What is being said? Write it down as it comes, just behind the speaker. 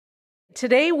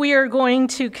Today we are going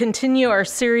to continue our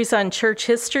series on church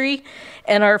history,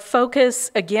 and our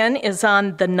focus again is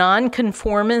on the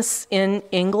nonconformists in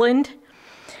England.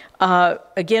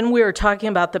 Again, we are talking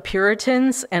about the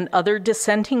Puritans and other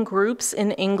dissenting groups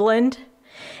in England.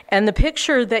 And the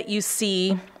picture that you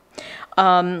see,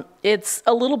 it's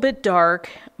a little bit dark,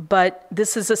 but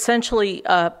this is essentially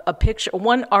a picture,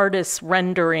 one artist's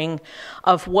rendering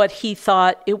of what he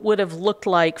thought it would have looked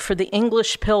like for the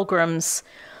English pilgrims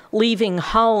leaving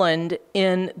Holland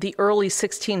in the early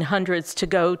 1600s to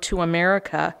go to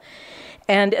America.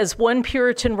 And as one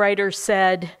Puritan writer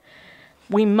said,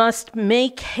 we must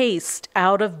make haste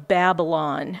out of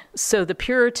Babylon. So the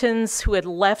Puritans who had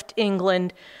left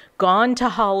England, gone to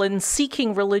Holland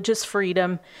seeking religious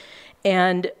freedom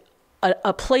and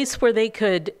a place where they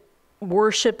could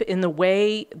worship in the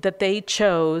way that they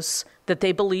chose, that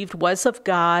they believed was of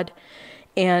God,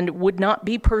 and would not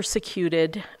be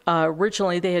persecuted.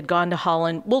 Originally, they had gone to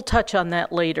Holland. We'll touch on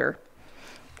that later.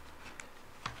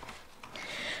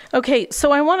 Okay,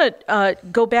 so I want to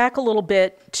go back a little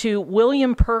bit to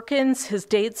William Perkins. His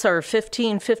dates are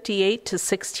 1558 to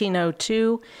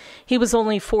 1602. He was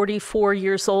only 44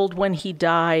 years old when he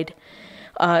died.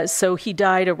 So he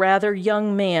died a rather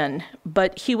young man,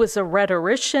 but he was a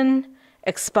rhetorician,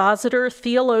 expositor,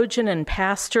 theologian, and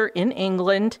pastor in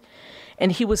England.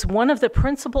 And he was one of the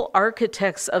principal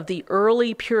architects of the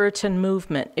early Puritan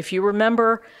movement. If you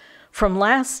remember from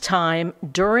last time,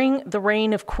 during the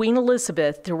reign of Queen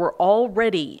Elizabeth, there were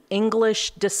already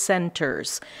English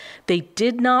dissenters. They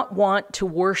did not want to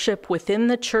worship within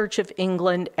the Church of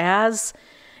England as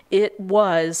it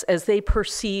was, as they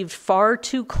perceived far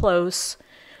too close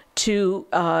to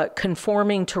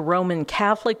conforming to Roman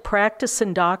Catholic practice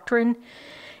and doctrine.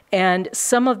 And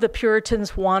some of the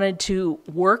Puritans wanted to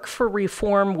work for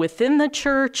reform within the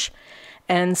church,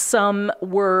 and some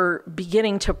were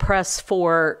beginning to press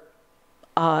for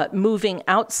moving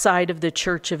outside of the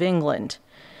Church of England.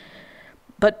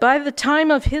 But by the time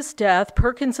of his death,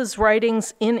 Perkins's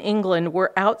writings in England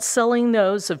were outselling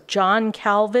those of John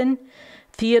Calvin,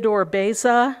 Theodore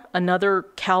Beza, another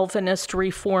Calvinist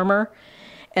reformer,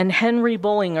 and Henry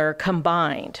Bullinger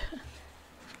combined.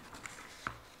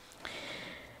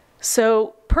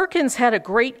 So Perkins had a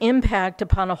great impact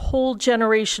upon a whole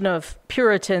generation of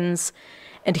Puritans,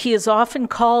 and he is often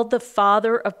called the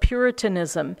father of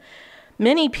Puritanism.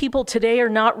 Many people today are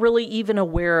not really even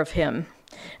aware of him.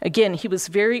 Again, he was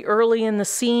very early in the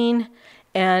scene,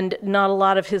 and not a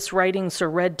lot of his writings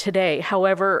are read today.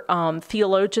 However,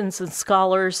 theologians and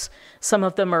scholars, some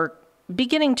of them are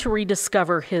beginning to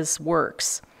rediscover his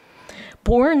works.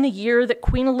 Born the year that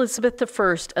Queen Elizabeth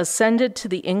I ascended to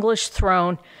the English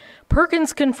throne,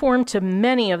 Perkins conformed to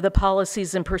many of the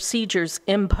policies and procedures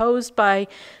imposed by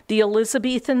the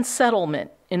Elizabethan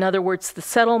settlement. In other words, the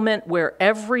settlement where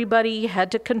everybody had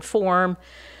to conform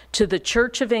to the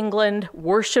Church of England,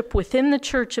 worship within the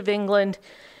Church of England,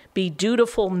 be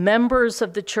dutiful members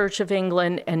of the Church of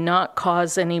England, and not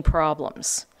cause any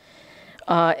problems.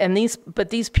 But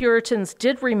these Puritans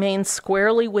did remain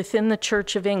squarely within the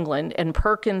Church of England, and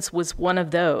Perkins was one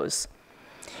of those.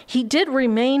 He did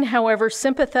remain, however,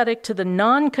 sympathetic to the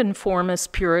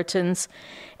nonconformist Puritans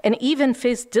and even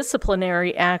faced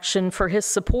disciplinary action for his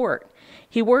support.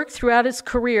 He worked throughout his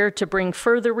career to bring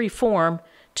further reform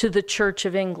to the Church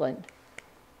of England.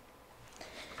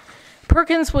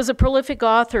 Perkins was a prolific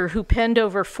author who penned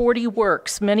over 40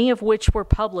 works, many of which were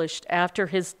published after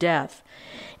his death.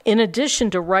 In addition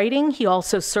to writing, he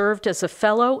also served as a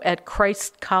fellow at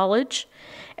Christ College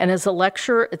and as a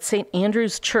lecturer at St.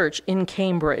 Andrew's Church in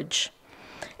Cambridge.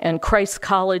 And Christ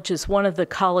College is one of the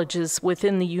colleges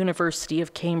within the University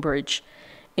of Cambridge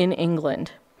in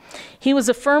England. He was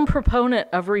a firm proponent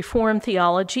of Reformed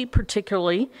theology,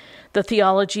 particularly the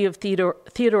theology of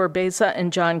Theodore Beza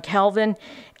and John Calvin,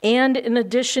 and in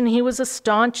addition, he was a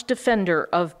staunch defender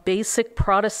of basic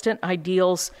Protestant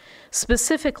ideals,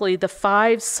 specifically the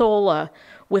five sola,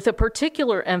 with a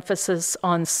particular emphasis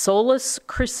on solus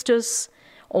Christus,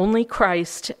 only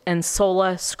Christ, and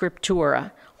sola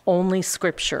scriptura, only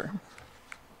Scripture.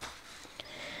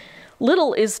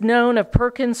 Little is known of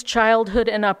Perkins' childhood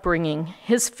and upbringing.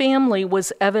 His family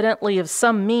was evidently of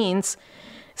some means,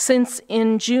 since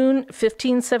in June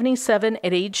 1577,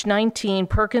 at age 19,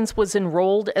 Perkins was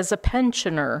enrolled as a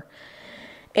pensioner.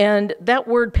 And that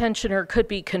word pensioner could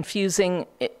be confusing.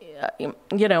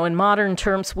 In modern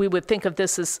terms, we would think of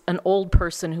this as an old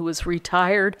person who was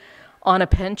retired on a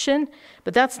pension,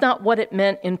 but that's not what it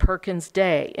meant in Perkins'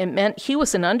 day. It meant he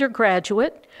was an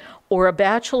undergraduate or a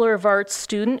Bachelor of Arts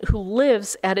student who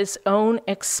lives at his own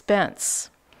expense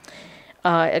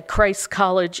at Christ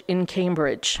College in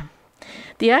Cambridge.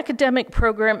 The academic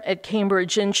program at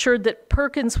Cambridge ensured that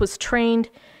Perkins was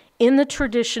trained in the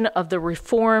tradition of the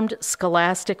Reformed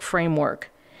scholastic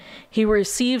framework. He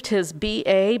received his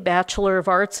B.A., Bachelor of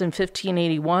Arts, in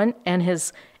 1581, and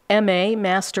his M.A.,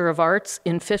 Master of Arts,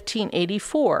 in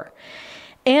 1584.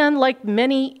 And like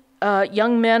many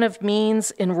young men of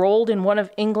means enrolled in one of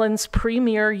England's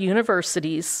premier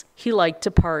universities, he liked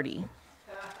to party.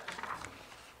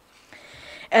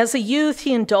 As a youth,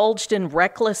 he indulged in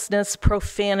recklessness,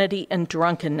 profanity, and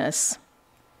drunkenness.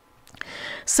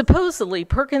 Supposedly,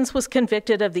 Perkins was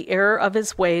convicted of the error of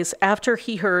his ways after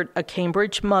he heard a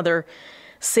Cambridge mother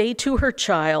say to her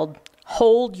child,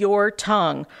 "Hold your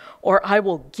tongue, or I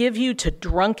will give you to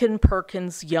drunken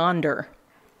Perkins yonder."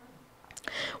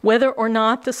 Whether or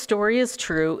not the story is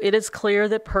true, it is clear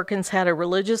that Perkins had a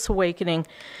religious awakening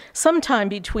sometime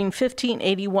between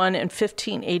 1581 and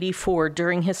 1584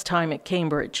 during his time at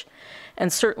Cambridge.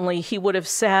 And certainly he would have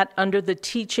sat under the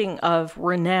teaching of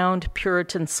renowned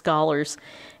Puritan scholars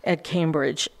at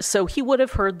Cambridge, so he would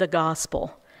have heard the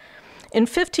gospel. In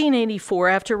 1584,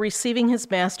 after receiving his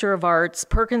Master of Arts,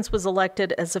 Perkins was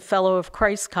elected as a Fellow of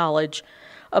Christ's College,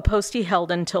 a post he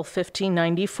held until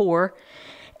 1594,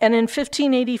 and in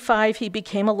 1585 he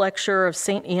became a lecturer of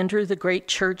St. Andrew the Great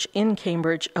Church in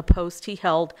Cambridge, a post he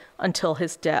held until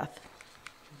his death.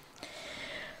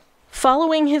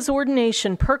 Following his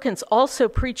ordination, Perkins also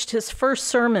preached his first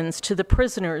sermons to the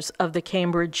prisoners of the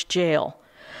Cambridge jail.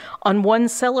 On one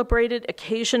celebrated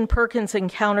occasion, Perkins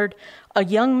encountered a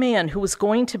young man who was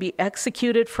going to be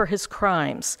executed for his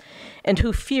crimes and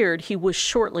who feared he was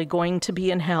shortly going to be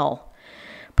in hell.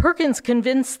 Perkins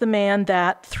convinced the man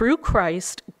that, through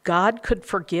Christ, God could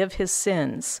forgive his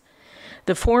sins.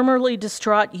 The formerly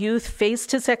distraught youth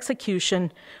faced his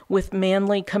execution with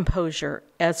manly composure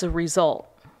as a result.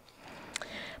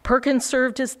 Perkins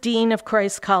served as Dean of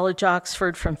Christ's College,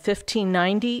 Oxford, from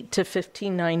 1590 to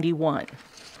 1591.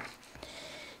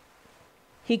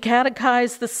 He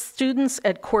catechized the students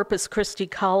at Corpus Christi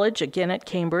College, again at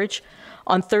Cambridge,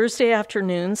 on Thursday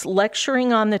afternoons,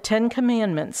 lecturing on the Ten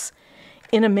Commandments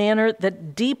in a manner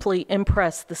that deeply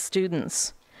impressed the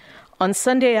students. On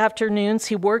Sunday afternoons,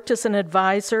 he worked as an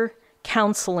advisor,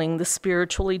 counseling the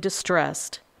spiritually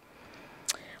distressed.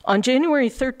 On January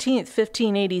 13,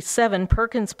 1587,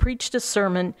 Perkins preached a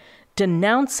sermon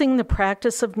denouncing the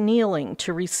practice of kneeling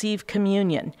to receive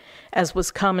communion, as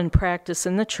was common practice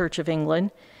in the Church of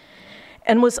England,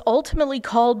 and was ultimately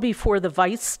called before the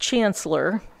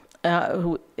vice-chancellor,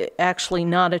 who actually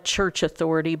not a church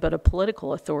authority but a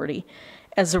political authority,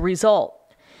 as a result.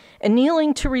 And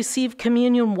kneeling to receive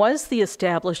communion was the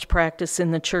established practice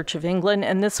in the Church of England,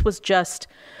 and this was just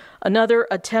another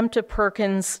attempt of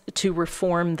Perkins to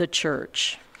reform the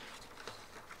church.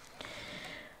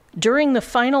 During the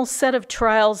final set of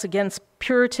trials against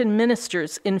Puritan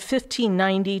ministers in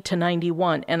 1590 to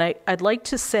 91, and I'd like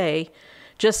to say,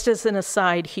 just as an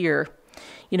aside here,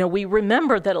 we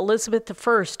remember that Elizabeth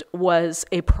I was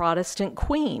a Protestant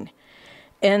queen.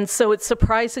 And so it's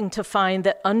surprising to find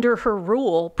that under her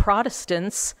rule,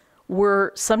 Protestants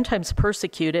were sometimes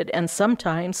persecuted and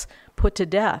sometimes put to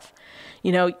death.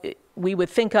 We would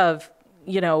think of,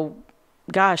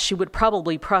 she would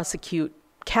probably prosecute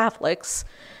Catholics.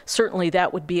 Certainly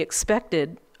that would be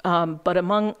expected. But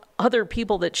among other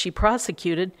people that she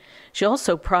prosecuted, she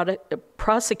also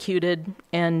prosecuted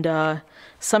and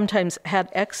sometimes had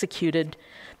executed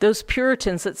those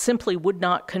Puritans that simply would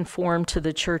not conform to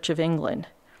the Church of England.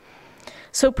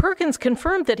 So Perkins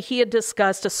confirmed that he had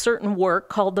discussed a certain work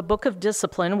called the Book of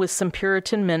Discipline with some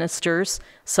Puritan ministers,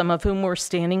 some of whom were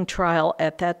standing trial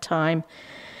at that time,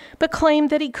 but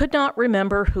claimed that he could not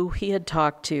remember who he had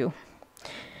talked to.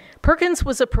 Perkins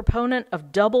was a proponent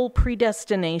of double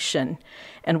predestination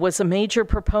and was a major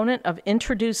proponent of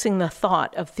introducing the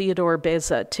thought of Theodore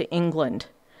Beza to England.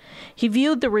 He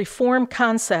viewed the Reformed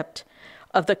concept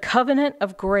of the covenant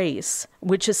of grace,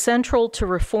 which is central to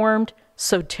Reformed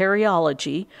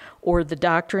soteriology, or the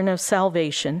doctrine of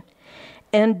salvation,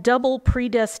 and double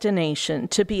predestination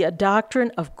to be a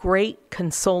doctrine of great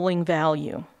consoling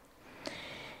value.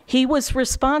 He was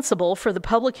responsible for the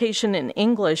publication in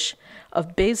English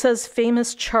of Beza's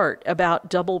famous chart about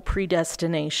double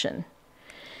predestination.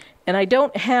 And I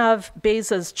don't have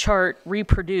Beza's chart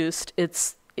reproduced.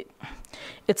 It's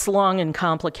long and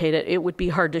complicated. It would be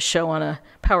hard to show on a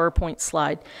PowerPoint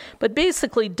slide. But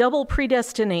basically, double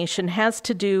predestination has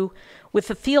to do with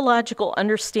the theological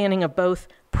understanding of both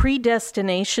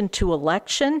predestination to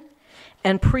election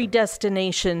and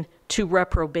predestination to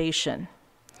reprobation.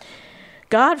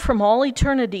 God, from all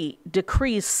eternity,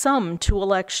 decrees some to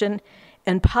election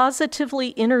and positively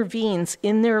intervenes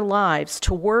in their lives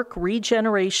to work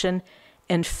regeneration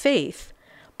and faith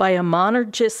by a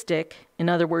monergistic, in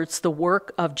other words, the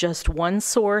work of just one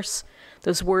source.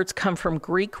 Those words come from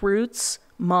Greek roots,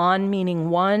 mon meaning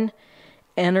one,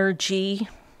 energy,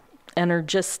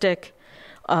 energistic,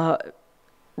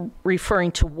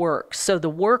 referring to work. So the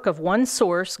work of one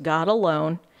source, God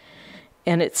alone,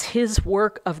 and it's his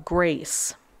work of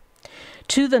grace.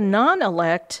 To the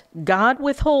non-elect, God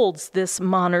withholds this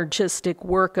monergistic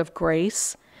work of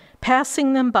grace,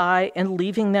 passing them by and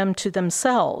leaving them to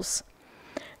themselves.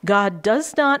 God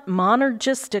does not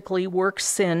monergistically work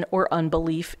sin or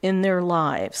unbelief in their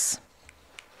lives.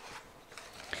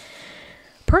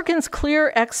 Perkins'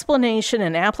 clear explanation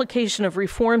and application of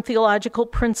Reformed theological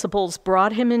principles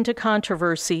brought him into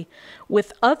controversy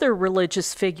with other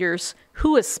religious figures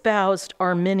who espoused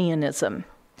Arminianism.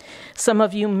 Some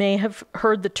of you may have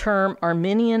heard the term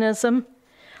Arminianism.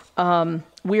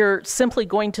 We're simply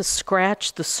going to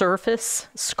scratch the surface,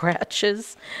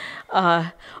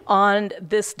 on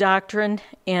this doctrine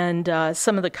and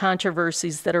some of the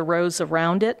controversies that arose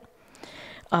around it,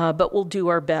 but we'll do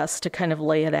our best to kind of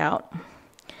lay it out.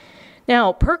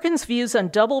 Now, Perkins' views on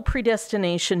double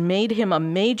predestination made him a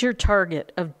major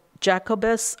target of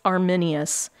Jacobus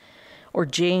Arminius, or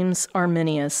James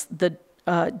Arminius, the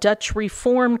Dutch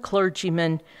Reformed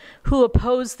clergyman who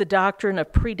opposed the doctrine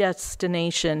of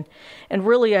predestination, and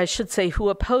really I should say who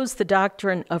opposed the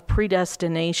doctrine of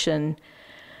predestination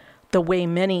the way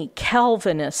many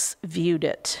Calvinists viewed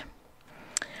it.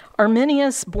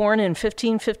 Arminius, born in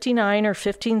 1559 or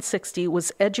 1560,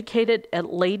 was educated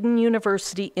at Leiden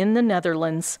University in the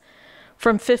Netherlands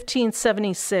from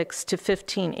 1576 to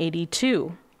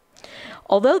 1582.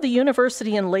 Although the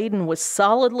university in Leiden was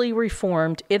solidly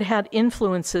Reformed, it had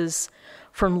influences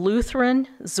from Lutheran,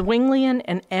 Zwinglian,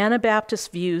 and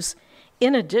Anabaptist views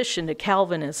in addition to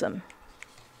Calvinism.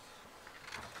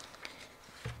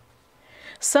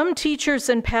 Some teachers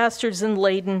and pastors in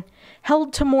Leiden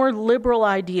held to more liberal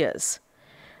ideas,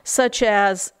 such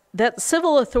as that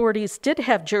civil authorities did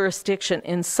have jurisdiction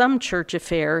in some church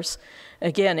affairs.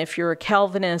 Again, if you're a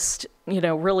Calvinist,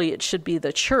 really it should be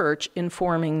the church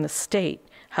informing the state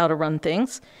how to run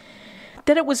things.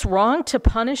 That it was wrong to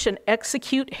punish and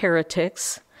execute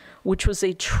heretics, which was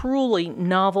a truly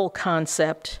novel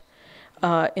concept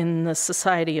in the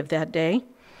society of that day.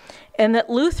 And that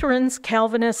Lutherans,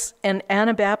 Calvinists, and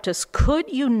Anabaptists could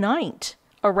unite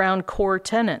around core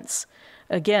tenets.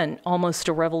 Again, almost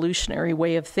a revolutionary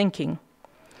way of thinking.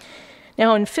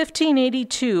 Now, in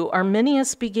 1582,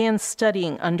 Arminius began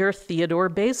studying under Theodore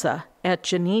Beza at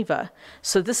Geneva.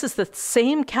 So this is the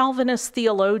same Calvinist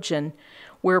theologian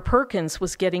where Perkins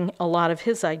was getting a lot of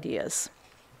his ideas.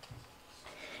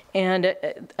 And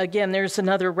again, there's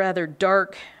another rather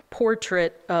dark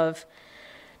portrait of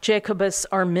Jacobus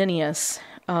Arminius,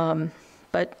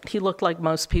 but he looked like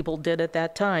most people did at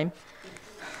that time.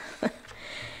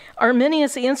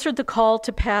 Arminius answered the call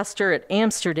to pastor at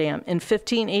Amsterdam in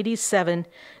 1587,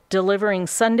 delivering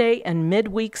Sunday and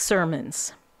midweek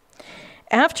sermons.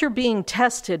 After being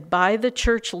tested by the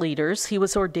church leaders, he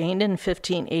was ordained in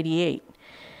 1588.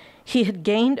 He had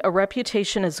gained a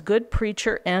reputation as a good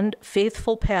preacher and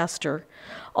faithful pastor,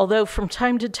 although from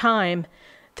time to time,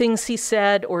 things he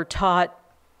said or taught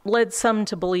led some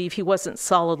to believe he wasn't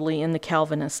solidly in the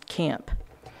Calvinist camp.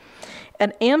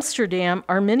 At Amsterdam,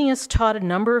 Arminius taught a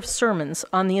number of sermons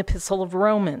on the Epistle of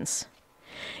Romans.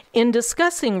 In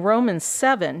discussing Romans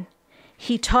 7,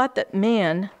 he taught that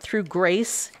man, through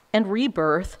grace and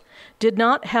rebirth, did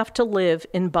not have to live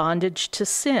in bondage to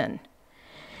sin.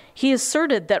 He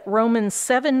asserted that Romans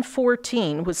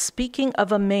 7:14 was speaking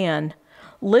of a man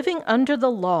living under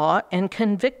the law and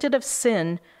convicted of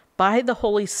sin by the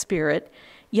Holy Spirit,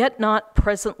 yet not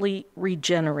presently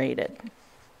regenerated.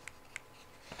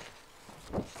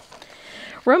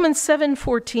 Romans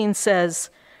 7:14 says,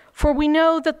 "For we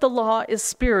know that the law is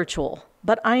spiritual,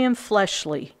 but I am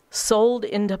fleshly, sold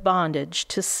into bondage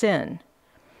to sin."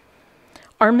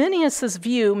 Arminius'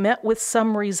 view met with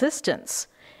some resistance,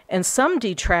 and some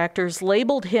detractors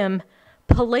labeled him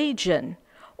Pelagian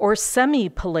or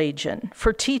semi-Pelagian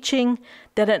for teaching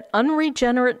that an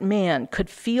unregenerate man could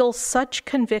feel such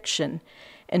conviction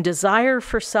and desire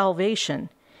for salvation,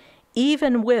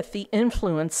 even with the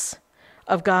influence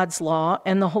of God's law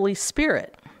and the Holy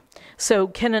Spirit. So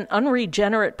can an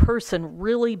unregenerate person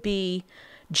really be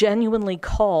genuinely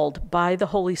called by the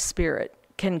Holy Spirit?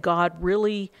 Can God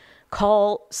really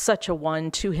call such a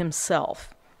one to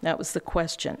himself? That was the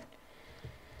question.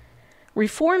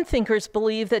 Reformed thinkers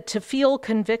believe that to feel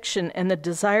conviction and the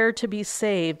desire to be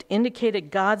saved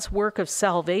indicated God's work of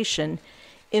salvation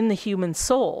in the human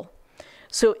soul.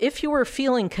 So if you were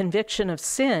feeling conviction of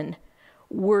sin,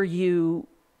 were you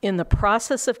in the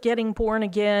process of getting born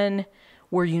again?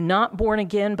 Were you not born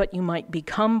again, but you might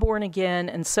become born again,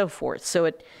 and so forth? So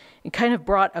it kind of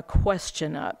brought a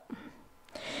question up.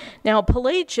 Now,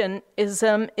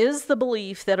 Pelagianism is the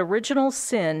belief that original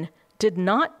sin did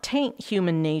not taint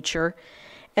human nature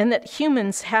and that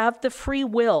humans have the free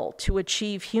will to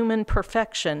achieve human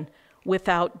perfection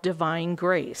without divine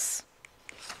grace.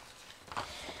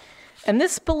 And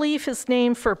this belief is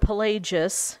named for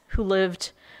Pelagius, who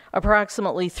lived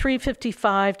approximately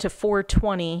 355 to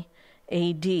 420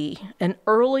 AD, an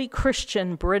early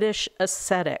Christian British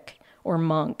ascetic or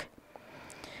monk.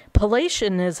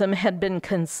 Pelagianism had been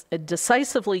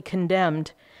decisively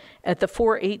condemned at the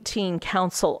 418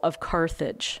 Council of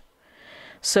Carthage.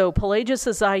 So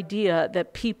Pelagius's idea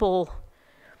that people,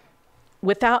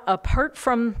 apart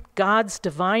from God's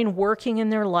divine working in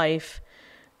their life,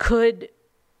 could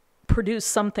produce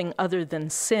something other than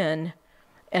sin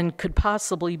and could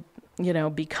possibly,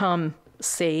 become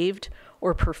saved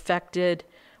or perfected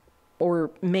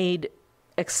or made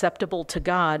acceptable to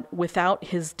God without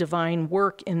his divine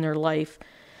work in their life,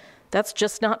 that's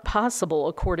just not possible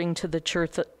according to the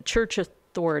church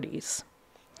authorities.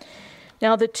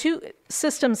 Now, the two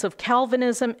systems of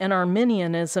Calvinism and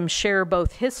Arminianism share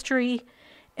both history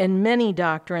and many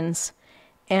doctrines,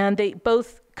 and they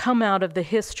both come out of the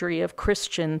history of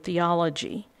Christian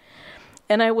theology.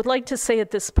 And I would like to say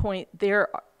at this point, the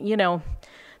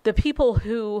people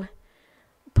who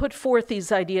put forth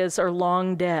these ideas are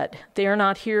long dead. They are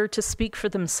not here to speak for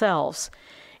themselves.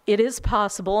 It is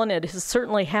possible, and it has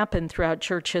certainly happened throughout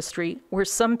church history, where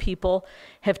some people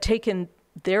have taken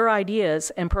their ideas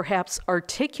and perhaps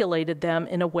articulated them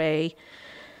in a way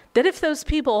that if those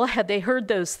people, had they heard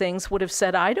those things, would have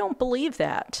said, I don't believe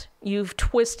that. You've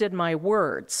twisted my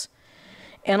words.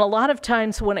 And a lot of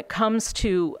times when it comes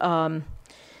to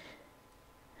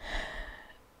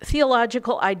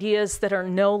theological ideas that are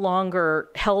no longer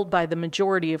held by the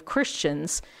majority of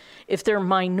Christians, if they're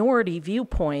minority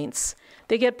viewpoints,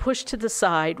 they get pushed to the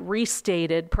side,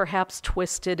 restated, perhaps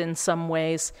twisted in some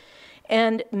ways,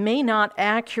 and may not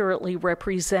accurately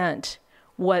represent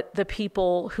what the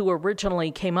people who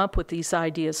originally came up with these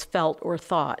ideas felt or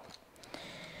thought.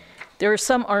 There are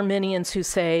some Arminians who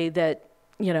say that,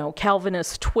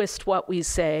 Calvinists twist what we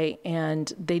say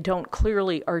and they don't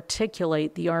clearly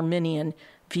articulate the Arminian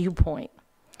viewpoint.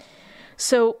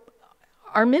 So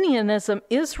Arminianism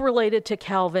is related to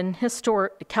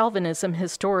Calvinism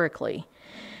historically,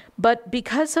 but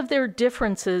because of their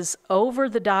differences over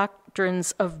the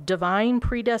doctrines of divine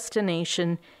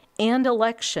predestination and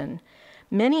election,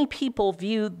 many people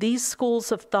view these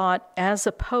schools of thought as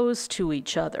opposed to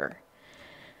each other.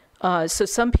 So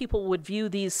some people would view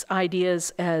these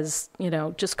ideas as,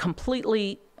 just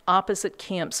completely opposite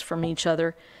camps from each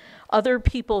other. Other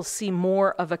people see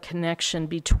more of a connection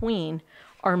between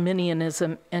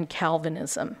Arminianism and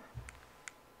Calvinism.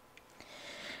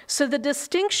 So the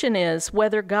distinction is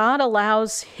whether God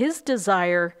allows his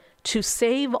desire to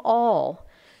save all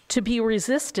to be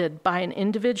resisted by an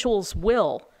individual's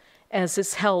will, as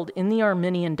is held in the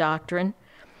Arminian doctrine,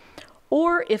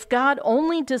 or if God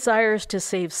only desires to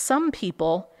save some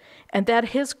people and that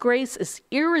his grace is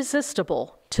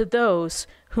irresistible to those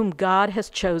whom God has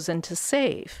chosen to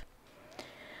save.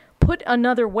 Put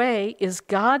another way, is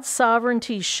God's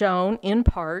sovereignty shown in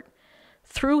part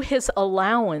through his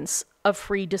allowance of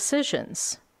free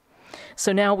decisions.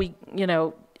 So now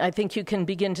I think you can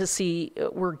begin to see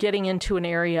we're getting into an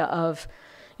area of,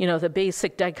 the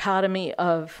basic dichotomy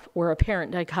or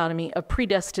apparent dichotomy of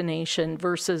predestination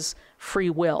versus free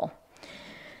will.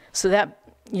 So that,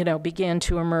 began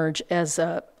to emerge as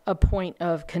a point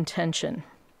of contention.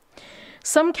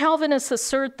 Some Calvinists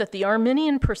assert that the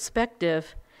Arminian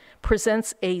perspective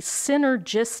presents a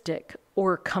synergistic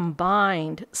or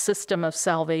combined system of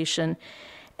salvation,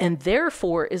 and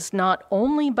therefore is not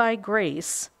only by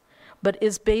grace, but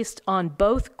is based on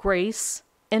both grace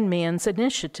and man's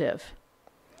initiative.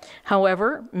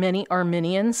 However, many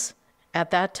Arminians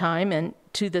at that time and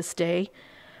to this day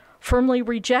firmly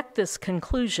reject this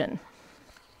conclusion.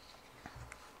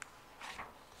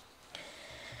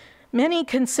 Many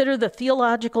consider the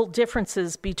theological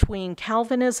differences between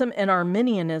Calvinism and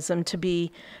Arminianism to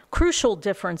be crucial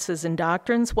differences in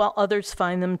doctrines, while others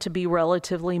find them to be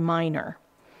relatively minor.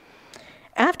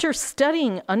 After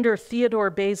studying under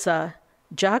Theodore Beza,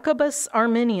 Jacobus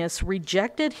Arminius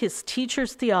rejected his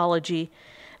teacher's theology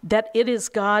that it is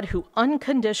God who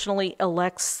unconditionally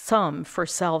elects some for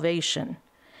salvation.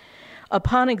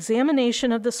 Upon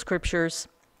examination of the scriptures,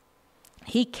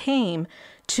 he came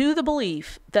to the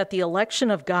belief that the election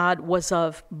of God was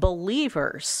of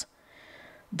believers,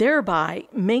 thereby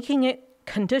making it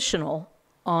conditional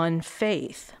on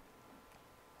faith.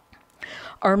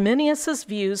 Arminius's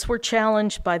views were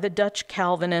challenged by the Dutch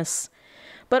Calvinists,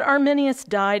 but Arminius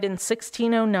died in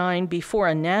 1609 before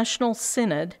a national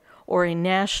synod or a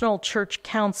national church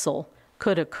council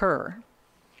could occur.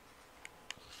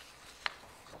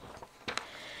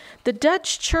 The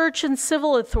Dutch church and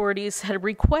civil authorities had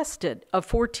requested a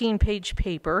 14-page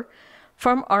paper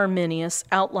from Arminius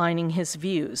outlining his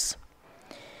views.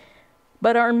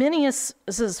 But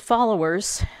Arminius's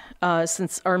followers,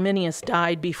 since Arminius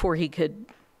died before he could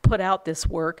put out this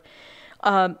work,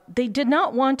 they did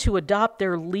not want to adopt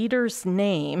their leader's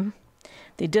name.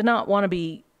 They did not want to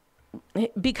be,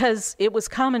 because it was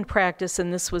common practice,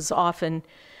 and this was often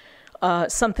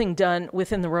something done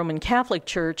within the Roman Catholic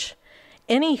Church.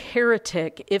 Any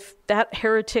heretic, if that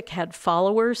heretic had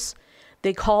followers,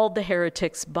 they called the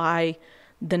heretics by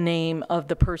the name of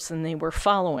the person they were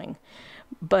following.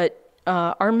 But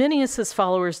Arminius's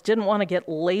followers didn't want to get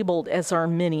labeled as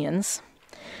Arminians,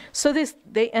 so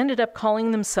they ended up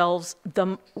calling themselves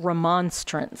the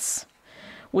Remonstrants,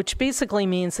 which basically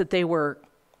means that they were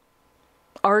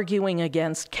arguing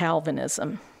against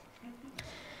Calvinism.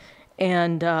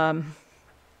 And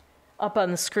up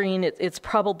on the screen, it's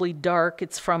probably dark.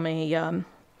 It's from a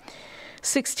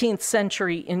 16th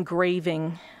century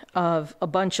engraving of a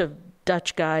bunch of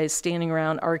Dutch guys standing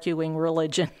around arguing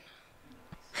religion.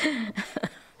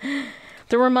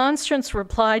 The Remonstrants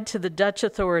replied to the Dutch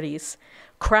authorities,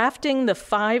 crafting the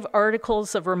 5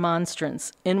 articles of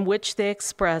remonstrance in which they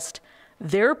expressed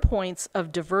their points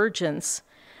of divergence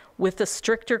with the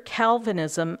stricter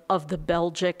Calvinism of the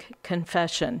Belgic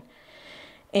Confession.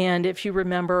 And if you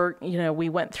remember, we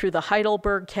went through the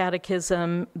Heidelberg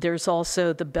Catechism. There's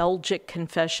also the Belgic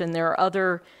Confession. There are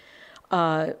other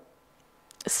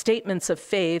statements of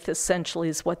faith, essentially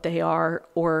is what they are,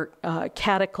 or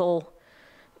catechal,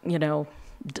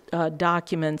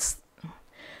 documents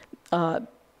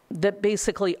that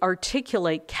basically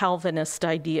articulate Calvinist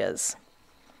ideas.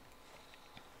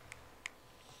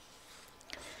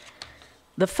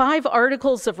 The 5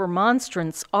 articles of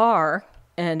remonstrance are,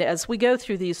 and as we go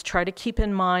through these, try to keep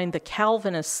in mind the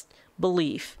Calvinist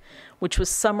belief, which was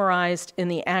summarized in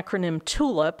the acronym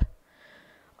TULIP: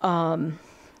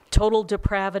 total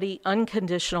depravity,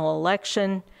 unconditional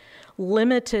election,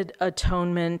 limited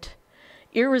atonement,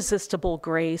 irresistible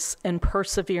grace, and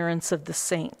perseverance of the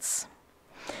saints.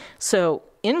 So,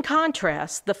 in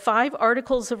contrast, the 5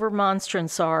 articles of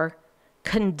remonstrance are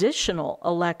conditional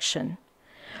election.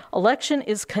 Election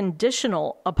is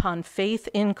conditional upon faith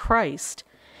in Christ,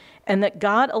 and that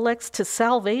God elects to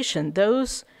salvation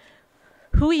those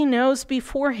who he knows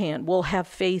beforehand will have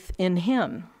faith in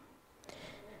him.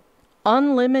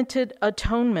 Unlimited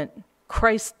atonement.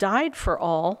 Christ died for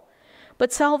all,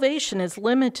 but salvation is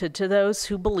limited to those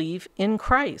who believe in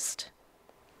Christ.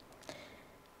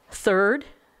 Third,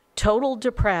 total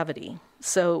depravity.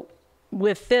 So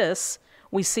with this,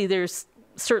 we see there's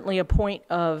certainly a point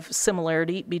of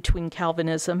similarity between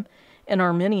Calvinism and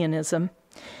Arminianism.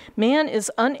 Man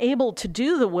is unable to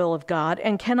do the will of God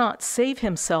and cannot save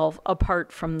himself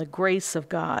apart from the grace of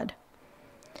God.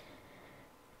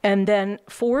 And then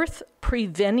fourth,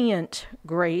 prevenient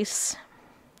grace.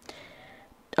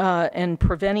 And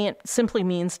prevenient simply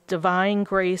means divine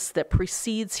grace that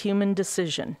precedes human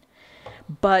decision.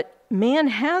 But man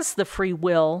has the free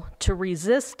will to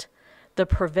resist the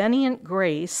prevenient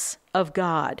grace of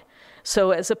God.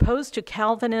 So as opposed to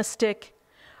Calvinistic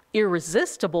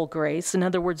irresistible grace, in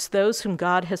other words, those whom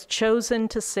God has chosen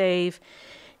to save,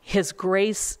 his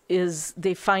grace is,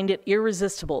 they find it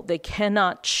irresistible. They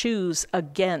cannot choose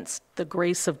against the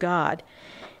grace of God.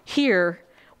 Here,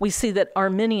 we see that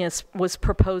Arminius was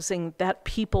proposing that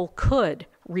people could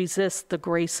resist the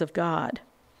grace of God.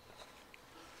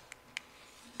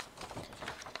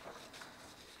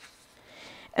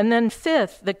 And then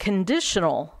fifth, the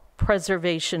conditional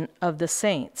preservation of the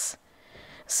saints.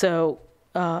 So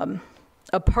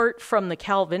apart from the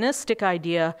Calvinistic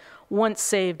idea, once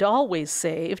saved, always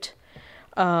saved,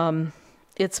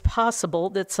 it's possible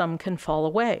that some can fall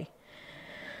away.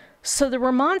 So the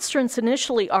Remonstrants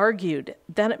initially argued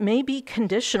that it may be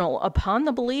conditional upon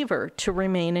the believer to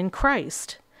remain in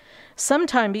Christ.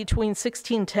 Sometime between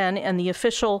 1610 and the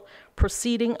official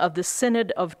proceeding of the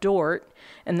Synod of Dort,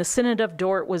 and the Synod of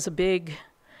Dort was a big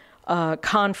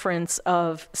conference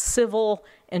of civil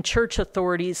and church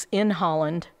authorities in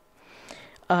Holland.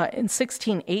 In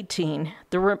 1618,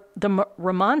 the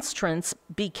Remonstrants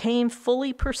became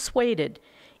fully persuaded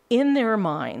in their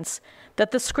minds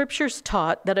that the scriptures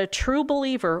taught that a true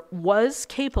believer was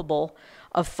capable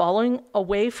of falling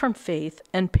away from faith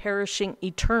and perishing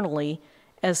eternally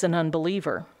as an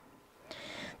unbeliever.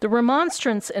 The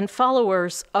Remonstrants and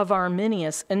followers of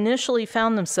Arminius initially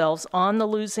found themselves on the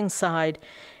losing side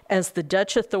as the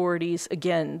Dutch authorities,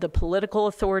 again, the political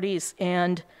authorities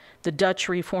and the Dutch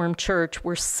Reformed Church,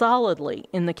 were solidly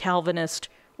in the Calvinist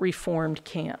Reformed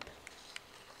camp.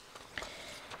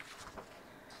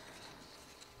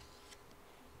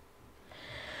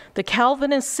 The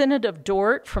Calvinist Synod of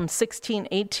Dort from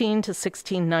 1618 to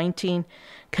 1619,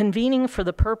 convening for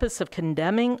the purpose of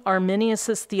condemning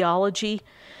Arminius' theology,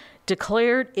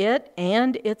 declared it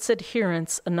and its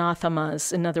adherents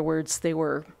anathemas. In other words, they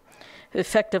were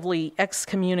effectively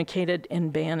excommunicated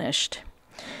and banished.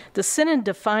 The Synod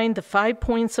defined the 5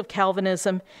 points of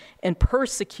Calvinism and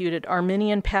persecuted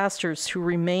Arminian pastors who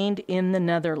remained in the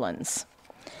Netherlands.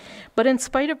 But in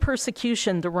spite of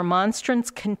persecution, the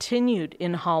Remonstrants continued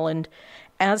in Holland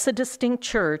as a distinct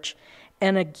church,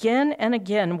 and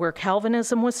again, where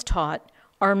Calvinism was taught,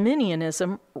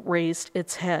 Arminianism raised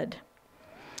its head.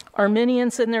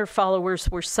 Arminians and their followers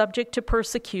were subject to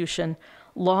persecution,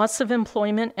 loss of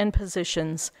employment and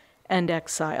positions, and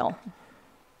exile.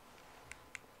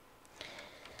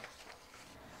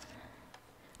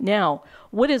 Now,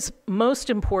 what is most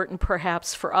important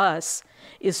perhaps for us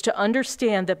is to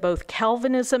understand that both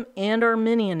Calvinism and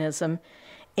Arminianism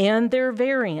and their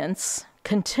variants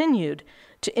continued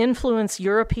to influence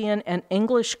European and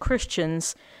English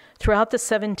Christians throughout the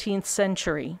 17th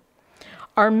century.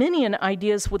 Arminian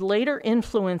ideas would later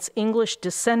influence English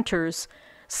dissenters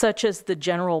such as the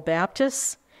General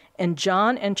Baptists and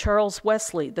John and Charles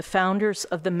Wesley, the founders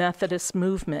of the Methodist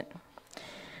movement.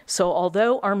 So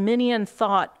although Arminian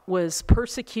thought was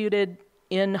persecuted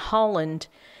in Holland,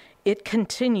 it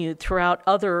continued throughout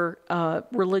other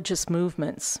religious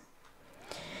movements.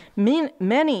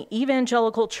 Many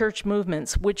evangelical church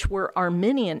movements, which were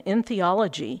Arminian in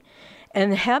theology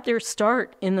and had their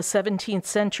start in the 17th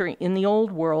century in the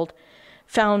Old World,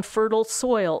 found fertile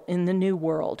soil in the New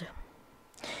World.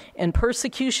 And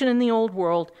persecution in the Old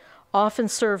World often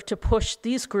served to push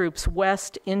these groups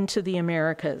west into the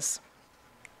Americas.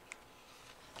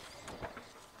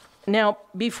 Now,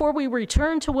 before we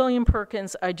return to William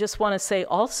Perkins, I just want to say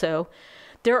also,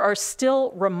 there are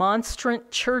still Remonstrant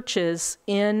churches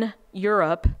in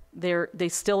Europe. They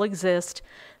still exist.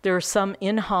 There are some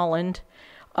in Holland.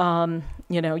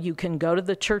 You can go to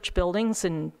the church buildings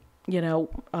and,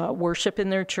 worship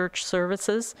in their church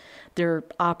services. They're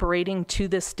operating to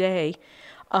this day.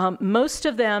 Most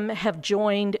of them have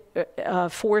joined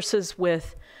forces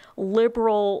with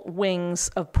liberal wings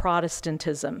of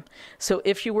Protestantism. So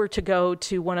if you were to go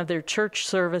to one of their church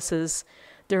services,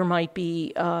 there might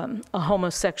be a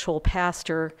homosexual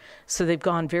pastor, so they've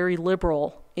gone very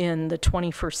liberal in the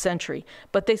 21st century,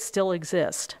 but they still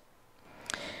exist.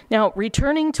 Now,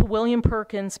 returning to William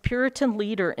Perkins, Puritan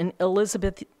leader in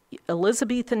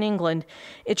Elizabethan England,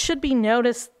 it should be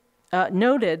noted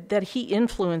that he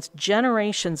influenced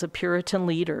generations of Puritan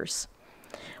leaders.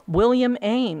 William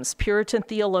Ames, Puritan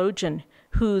theologian,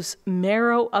 whose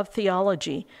Marrow of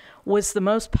Theology was the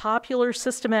most popular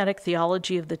systematic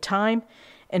theology of the time,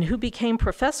 and who became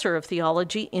professor of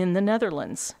theology in the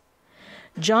Netherlands.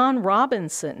 John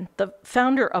Robinson, the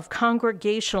founder of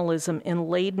Congregationalism in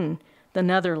Leiden, the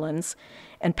Netherlands,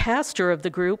 and pastor of the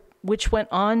group, which went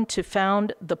on to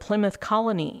found the Plymouth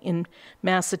Colony in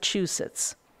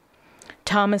Massachusetts.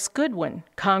 Thomas Goodwin,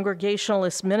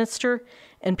 Congregationalist minister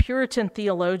and Puritan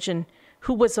theologian,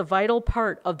 who was a vital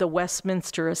part of the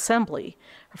Westminster Assembly,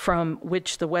 from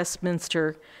which the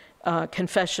Westminster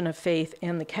Confession of Faith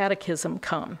and the Catechism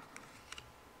come.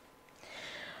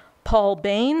 Paul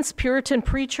Baines, Puritan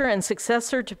preacher and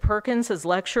successor to Perkins as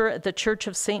lecturer at the Church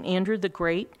of St. Andrew the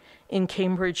Great in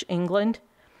Cambridge, England.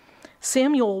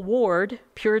 Samuel Ward,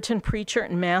 Puritan preacher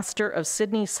and master of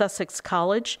Sidney Sussex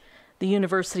College, the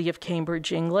University of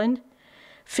Cambridge, England.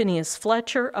 Phineas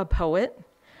Fletcher, a poet.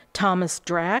 Thomas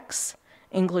Drax,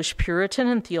 English Puritan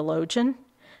and theologian.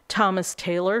 Thomas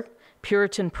Taylor,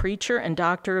 Puritan preacher and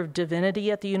doctor of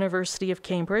divinity at the University of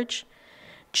Cambridge.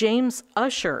 James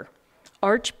Ussher,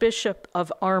 Archbishop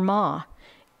of Armagh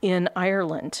in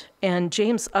Ireland. And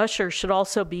James Ussher should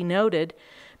also be noted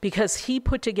because he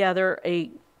put together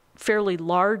a fairly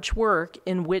large work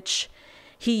in which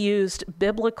he used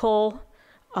biblical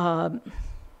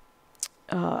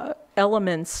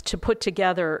elements to put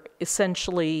together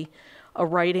essentially a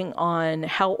writing on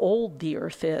how old the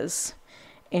earth is.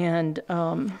 And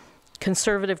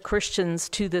conservative Christians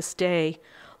to this day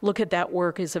look at that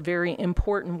work as a very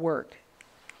important work.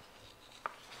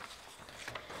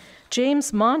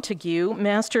 James Montague,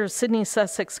 master of Sidney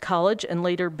Sussex College and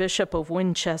later Bishop of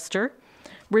Winchester.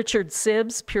 Richard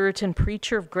Sibbes, Puritan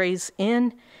preacher of Gray's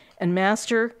Inn and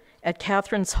master at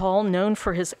Catherine's Hall, known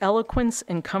for his eloquence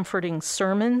and comforting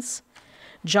sermons.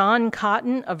 John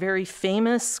Cotton, a very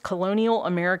famous colonial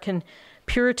American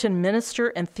Puritan minister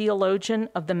and theologian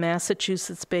of the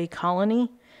Massachusetts Bay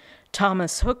Colony.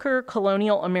 Thomas Hooker,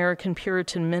 colonial American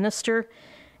Puritan minister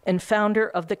and founder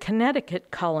of the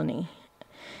Connecticut Colony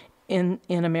in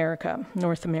America,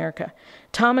 North America.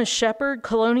 Thomas Shepard,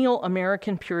 colonial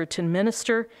American Puritan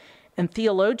minister and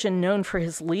theologian known for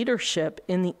his leadership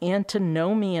in the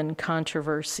antinomian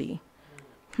controversy.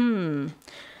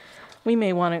 We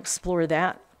may want to explore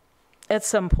that at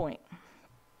some point.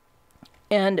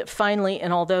 And finally,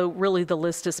 and although really the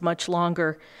list is much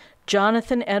longer,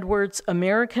 Jonathan Edwards,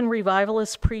 American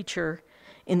revivalist preacher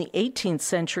in the 18th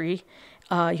century.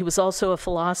 He was also a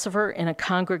philosopher and a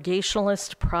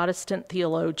Congregationalist Protestant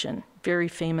theologian, very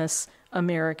famous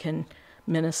American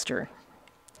minister.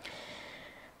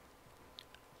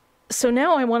 So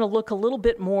now I want to look a little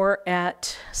bit more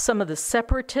at some of the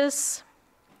separatists.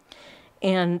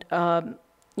 And,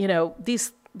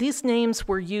 these names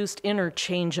were used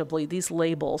interchangeably, these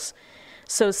labels.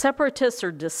 So separatists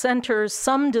are dissenters.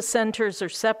 Some dissenters are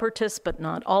separatists, but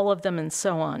not all of them, and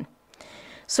so on.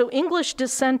 So English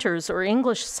dissenters or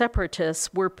English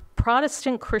separatists were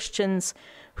Protestant Christians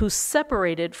who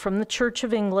separated from the Church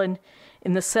of England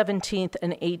in the 17th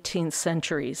and 18th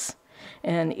centuries.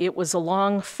 And it was a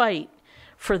long fight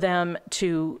for them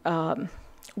to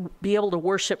be able to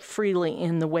worship freely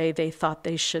in the way they thought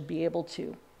they should be able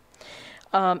to.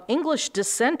 English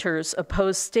dissenters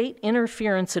opposed state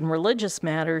interference in religious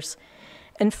matters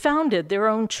and founded their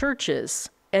own churches,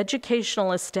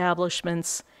 educational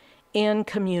establishments, and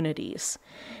communities.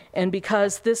 And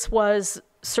because this was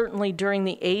certainly during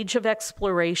the age of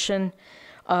exploration,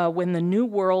 when the New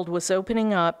World was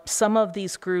opening up, some of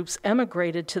these groups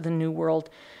emigrated to the New World,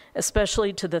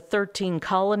 especially to the 13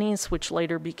 colonies, which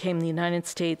later became the United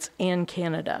States and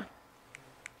Canada.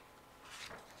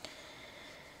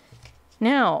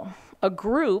 Now, a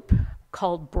group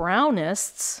called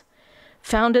Brownists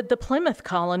founded the Plymouth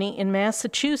colony in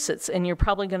Massachusetts. And you're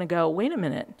probably going to go, wait a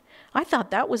minute, I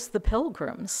thought that was the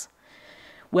Pilgrims.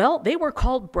 Well, they were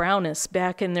called Brownists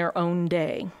back in their own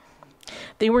day.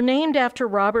 They were named after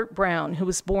Robert Brown, who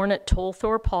was born at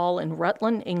Tolthorpe Hall in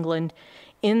Rutland, England,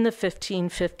 in the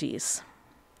 1550s.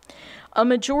 A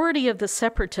majority of the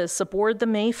separatists aboard the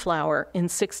Mayflower in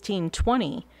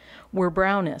 1620 were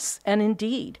Brownists, and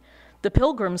indeed, the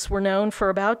Pilgrims were known for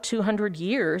about 200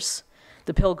 years,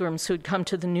 the Pilgrims who had come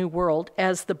to the New World,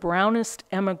 as the Brownist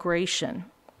emigration.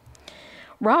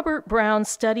 Robert Brown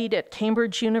studied at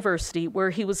Cambridge University, where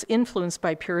he was influenced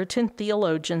by Puritan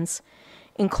theologians,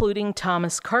 including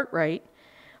Thomas Cartwright,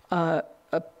 a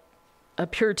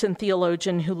Puritan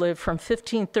theologian who lived from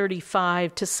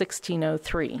 1535 to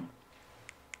 1603.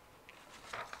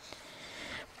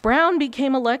 Brown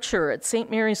became a lecturer at St.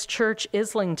 Mary's Church,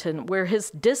 Islington, where his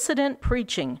dissident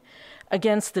preaching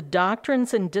against the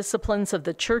doctrines and disciplines of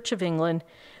the Church of England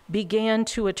began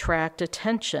to attract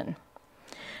attention.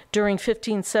 During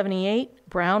 1578,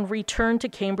 Brown returned to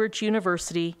Cambridge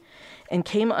University and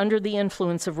came under the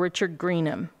influence of Richard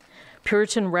Greenham,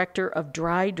 Puritan rector of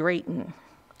Dry Drayton.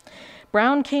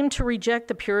 Brown came to reject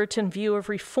the Puritan view of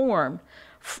reform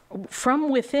from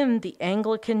within the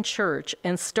Anglican Church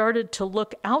and started to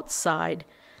look outside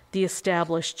the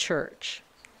established church.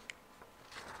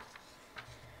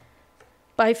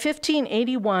 By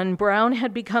 1581, Brown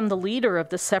had become the leader of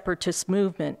the separatist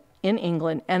movement in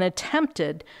England and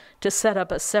attempted to set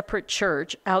up a separate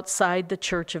church outside the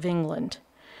Church of England.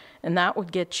 And that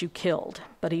would get you killed,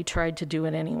 but he tried to do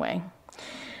it anyway.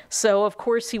 So, of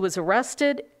course, he was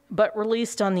arrested, but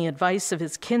released on the advice of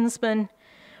his kinsman,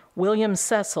 William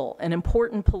Cecil, an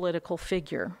important political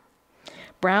figure.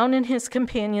 Brown and his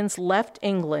companions left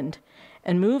England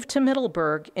and moved to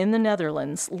Middelburg in the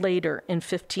Netherlands later in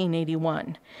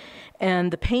 1581.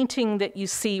 And the painting that you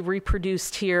see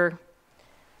reproduced here,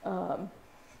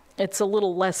 it's a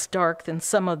little less dark than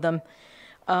some of them.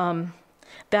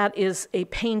 That is a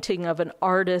painting of an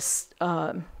artist's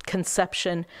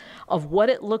conception of what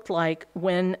it looked like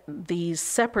when the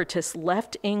separatists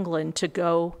left England to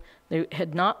go. They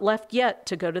had not left yet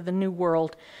to go to the New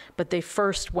World, but they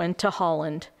first went to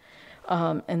Holland.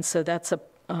 And so that's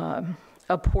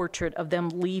a portrait of them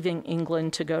leaving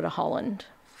England to go to Holland.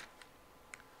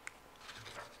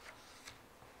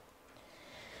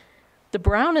 The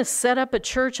Brownists set up a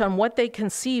church on what they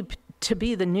conceived to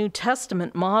be the New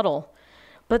Testament model,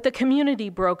 but the community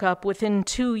broke up within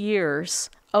 2 years,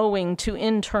 owing to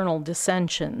internal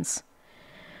dissensions.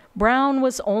 Brown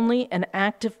was only an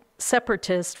active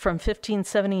separatist from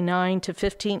 1579 to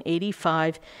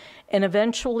 1585 and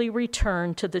eventually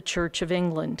returned to the Church of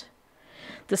England.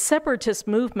 The separatist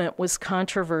movement was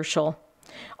controversial.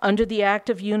 Under the Act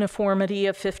of Uniformity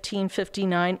of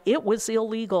 1559, it was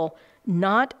illegal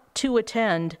not to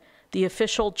attend the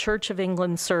official Church of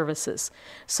England services.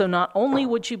 So not only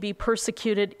would you be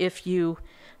persecuted if you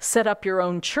set up your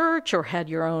own church or had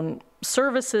your own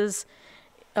services,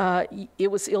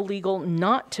 it was illegal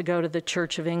not to go to the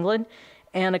Church of England,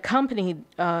 and accompanied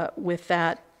with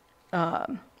that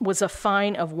was a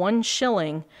fine of 1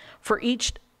 shilling for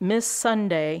each Miss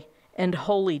Sunday and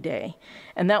Holy Day.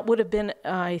 And that would have been,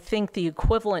 I think, the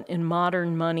equivalent in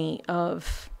modern money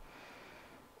of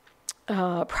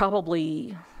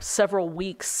probably several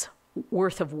weeks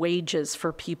worth of wages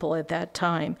for people at that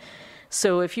time.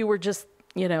 So if you were just,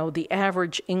 the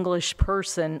average English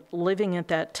person living at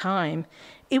that time,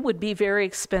 it would be very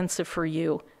expensive for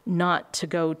you not to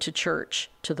go to church,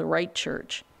 to the right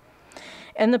church.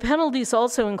 And the penalties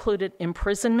also included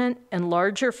imprisonment and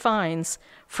larger fines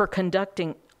for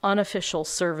conducting unofficial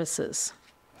services.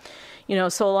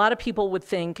 So a lot of people would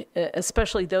think,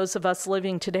 especially those of us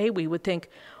living today, we would think,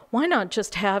 why not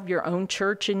just have your own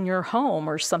church in your home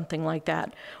or something like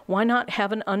that? Why not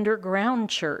have an underground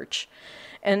church?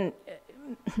 And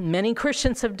many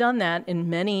Christians have done that in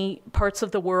many parts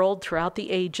of the world throughout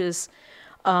the ages.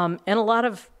 And a lot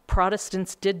of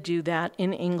Protestants did do that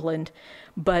in England.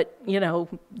 But,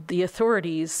 the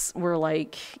authorities were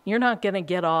like, you're not going to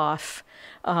get off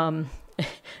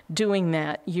doing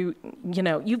that.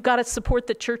 You've got to support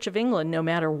the Church of England no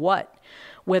matter what.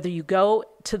 Whether you go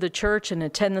to the church and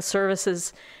attend the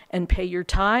services and pay your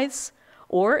tithes,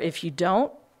 or if you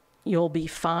don't, you'll be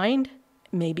fined,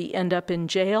 maybe end up in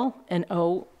jail, and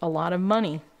owe a lot of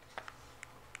money.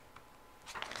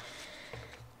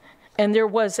 And there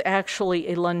was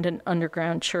actually a London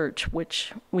Underground Church,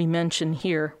 which we mention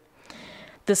here.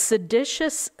 The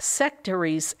Seditious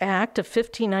Sectaries Act of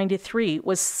 1593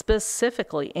 was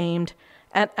specifically aimed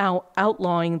at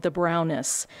outlawing the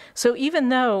Brownists. So even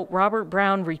though Robert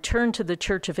Brown returned to the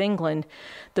Church of England,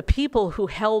 the people who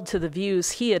held to the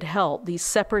views he had held, these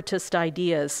separatist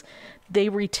ideas, they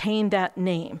retained that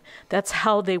name. That's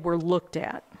how they were looked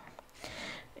at.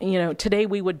 Today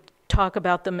we would talk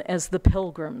about them as the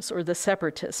Pilgrims or the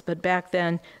Separatists, but back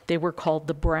then they were called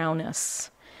the Brownists.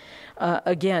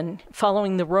 Again,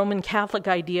 following the Roman Catholic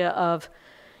idea of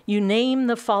you name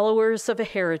the followers of a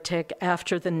heretic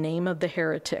after the name of the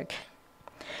heretic.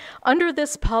 Under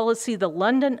this policy, the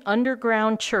London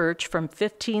Underground Church from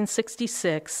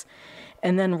 1566,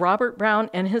 and then Robert Brown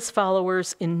and his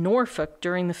followers in Norfolk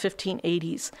during the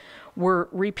 1580s, were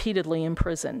repeatedly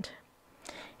imprisoned.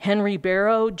 Henry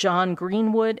Barrow, John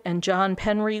Greenwood, and John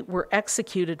Penry were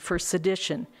executed for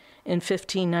sedition in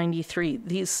 1593.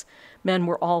 These men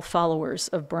were all followers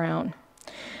of Brown.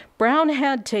 Brown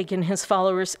had taken his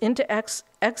followers into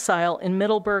exile in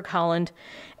Middelburg, Holland,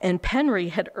 and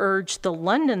Penry had urged the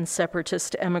London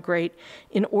separatists to emigrate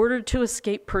in order to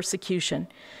escape persecution.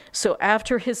 So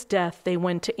after his death, they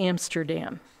went to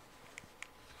Amsterdam.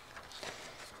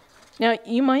 Now,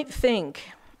 you might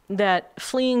think that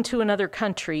fleeing to another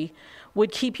country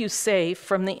would keep you safe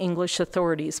from the English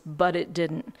authorities, but it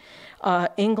didn't.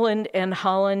 England and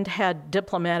Holland had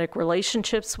diplomatic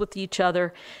relationships with each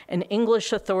other, and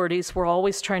English authorities were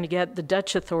always trying to get the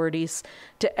Dutch authorities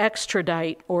to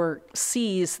extradite or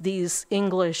seize these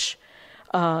English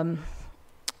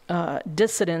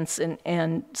dissidents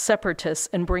and separatists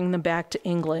and bring them back to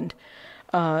England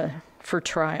for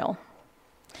trial.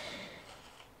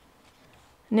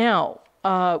 Now,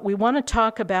 we want to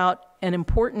talk about an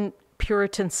important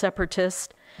Puritan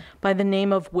separatist by the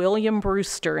name of William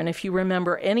Brewster. And if you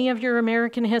remember any of your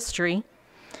American history,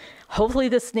 hopefully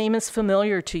this name is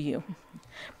familiar to you.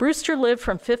 Brewster lived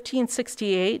from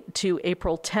 1568 to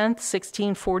April 10th,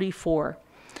 1644.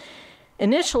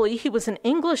 Initially, he was an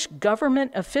English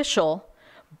government official,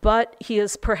 but he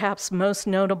is perhaps most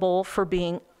notable for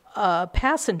being a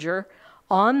passenger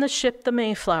on the ship the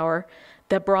Mayflower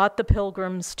that brought the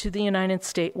Pilgrims to the United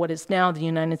States, what is now the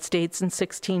United States, in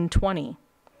 1620,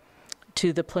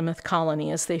 to the Plymouth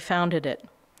Colony as they founded it.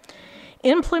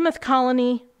 In Plymouth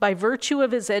Colony, by virtue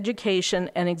of his education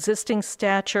and existing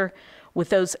stature with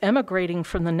those emigrating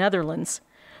from the Netherlands,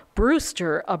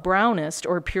 Brewster, a Brownist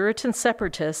or Puritan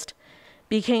separatist,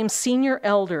 became senior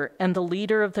elder and the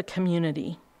leader of the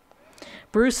community.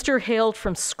 Brewster hailed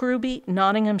from Scrooby,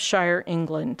 Nottinghamshire,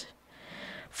 England.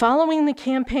 Following the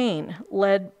campaign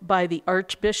led by the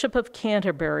Archbishop of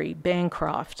Canterbury,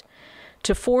 Bancroft,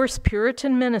 to force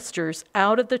Puritan ministers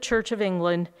out of the Church of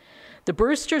England, the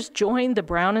Brewsters joined the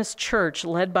Brownist Church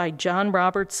led by John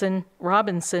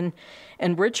Robinson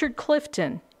and Richard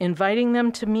Clifton, inviting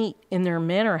them to meet in their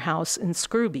manor house in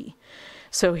Scrooby.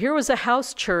 So here was a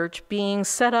house church being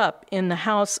set up in the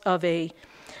house of an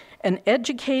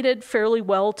educated, fairly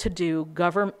well-to-do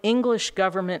English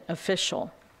government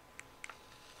official.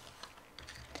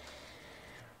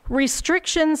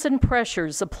 Restrictions and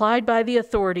pressures applied by the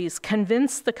authorities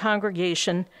convinced the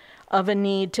congregation of a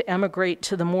need to emigrate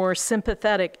to the more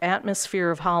sympathetic atmosphere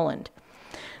of Holland.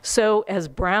 So, as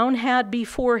Brown had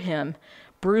before him,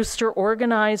 Brewster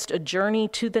organized a journey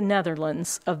to the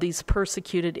Netherlands of these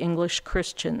persecuted English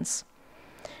Christians.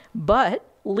 But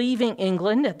leaving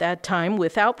England at that time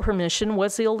without permission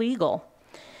was illegal.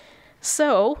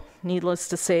 So, needless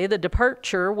to say, the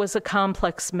departure was a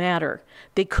complex matter.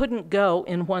 They couldn't go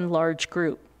in one large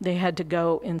group. They had to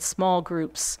go in small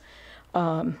groups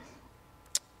and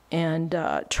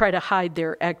try to hide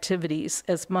their activities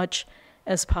as much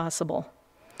as possible.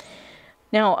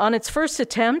 Now, on its first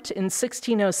attempt in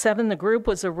 1607, the group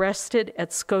was arrested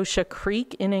at Scotia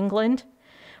Creek in England.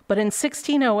 But in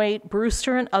 1608,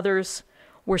 Brewster and others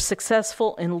were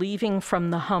successful in leaving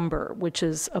from the Humber, which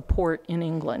is a port in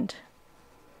England.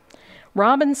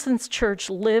 Robinson's church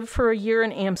lived for a year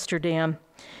in Amsterdam,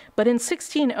 but in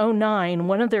 1609,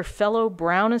 one of their fellow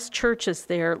Brownist churches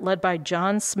there, led by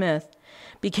John Smith,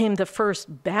 became the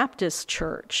first Baptist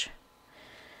church.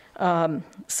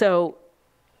 So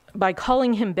by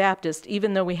calling him Baptist,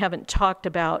 even though we haven't talked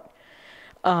about,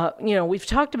 we've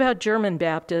talked about German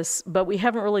Baptists, but we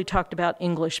haven't really talked about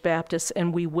English Baptists,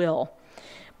 and we will.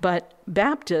 But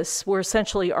Baptists were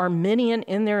essentially Arminian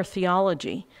in their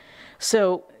theology.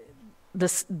 So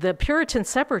the Puritan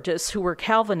separatists, who were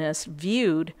Calvinists,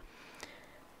 viewed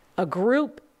a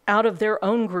group out of their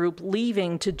own group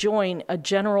leaving to join a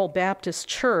general Baptist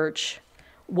church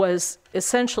was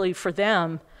essentially for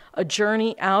them a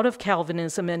journey out of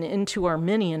Calvinism and into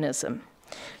Arminianism.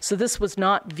 So this was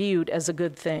not viewed as a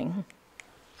good thing.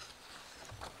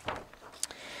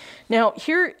 Now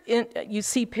here you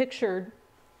see pictured,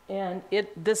 and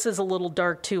this is a little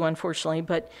dark too, unfortunately,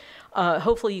 but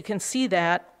hopefully you can see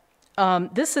that.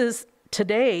 This is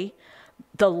today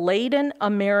the Leyden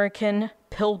American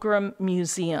Pilgrim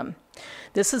Museum.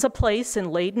 This is a place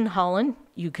in Leyden, Holland.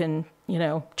 You can,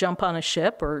 jump on a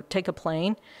ship or take a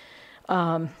plane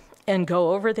and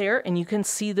go over there, and you can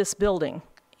see this building.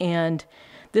 And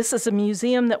this is a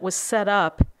museum that was set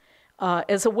up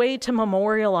as a way to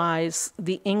memorialize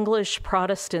the English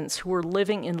Protestants who were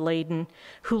living in Leyden,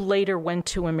 who later went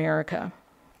to America.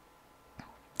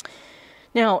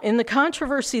 Now, in the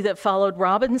controversy that followed,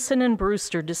 Robinson and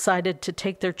Brewster decided to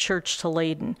take their church to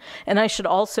Leyden. And I should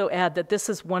also add that this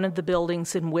is one of the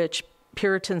buildings in which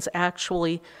Puritans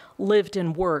actually lived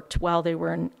and worked while they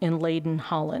were in Leyden,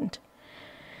 Holland.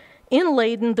 In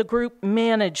Leyden, the group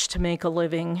managed to make a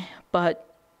living,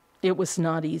 but it was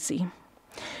not easy.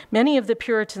 Many of the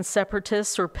Puritan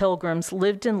separatists or pilgrims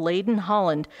lived in Leyden,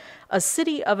 Holland, a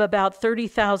city of about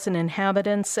 30,000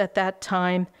 inhabitants at that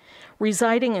time,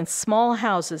 residing in small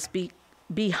houses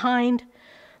behind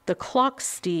the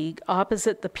Klokstieg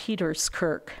opposite the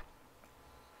Pieterskerk.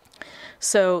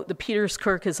 So the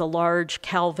Pieterskerk is a large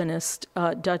Calvinist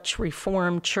Dutch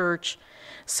Reformed church.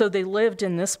 So they lived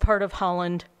in this part of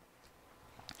Holland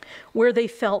where they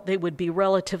felt they would be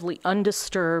relatively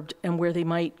undisturbed and where they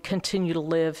might continue to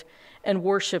live and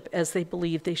worship as they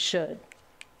believed they should.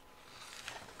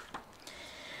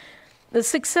 The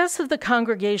success of the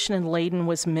congregation in Leyden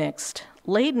was mixed.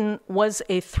 Leyden was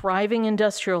a thriving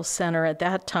industrial center at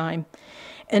that time,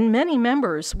 and many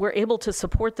members were able to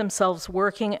support themselves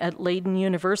working at Leyden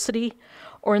University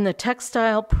or in the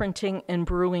textile, printing, and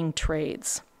brewing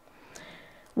trades.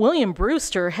 William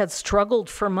Brewster had struggled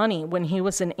for money when he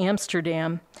was in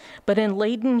Amsterdam, but in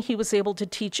Leyden he was able to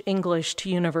teach English to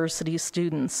university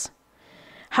students.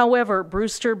 However,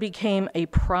 Brewster became a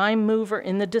prime mover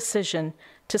in the decision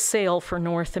to sail for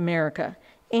North America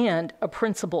and a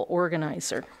principal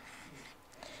organizer.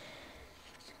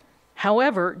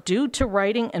 However, due to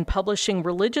writing and publishing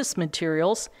religious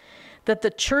materials that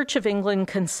the Church of England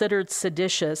considered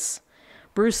seditious,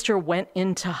 Brewster went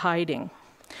into hiding.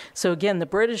 So again, the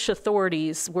British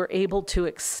authorities were able to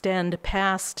extend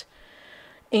past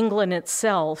England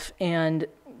itself, and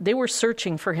they were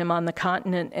searching for him on the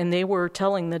continent, and they were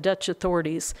telling the Dutch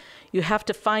authorities, you have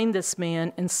to find this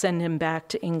man and send him back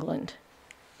to England.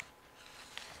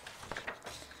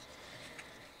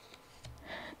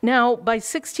 Now, by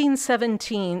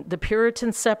 1617, the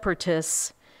Puritan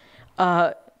separatists'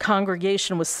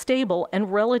 congregation was stable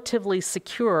and relatively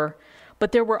secure,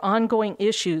 but there were ongoing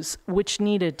issues which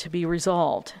needed to be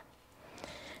resolved.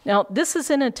 Now, this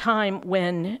is in a time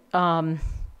when,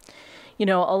 You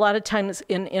know, a lot of times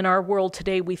in our world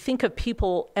today, we think of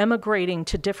people emigrating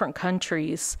to different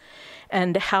countries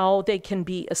and how they can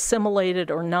be assimilated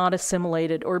or not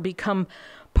assimilated or become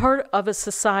part of a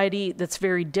society that's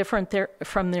very different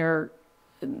from the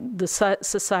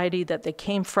society that they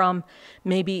came from.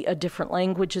 Maybe a different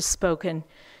language is spoken.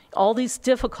 All these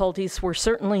difficulties were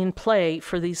certainly in play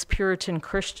for these Puritan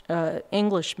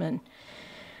Englishmen.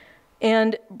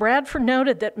 And Bradford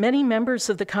noted that many members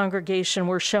of the congregation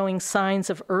were showing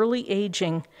signs of early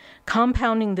aging,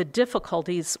 compounding the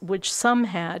difficulties which some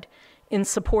had in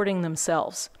supporting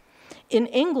themselves. In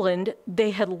England,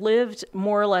 they had lived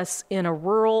more or less in a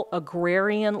rural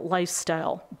agrarian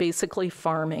lifestyle, basically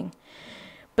farming.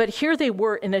 But here they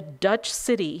were in a Dutch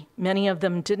city. Many of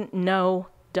them didn't know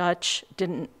Dutch,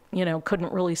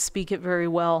 couldn't really speak it very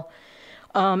well.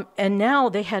 And now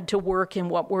they had to work in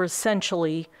what were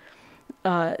essentially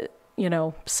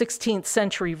 16th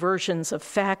century versions of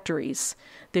factories.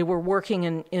 They were working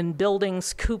in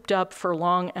buildings cooped up for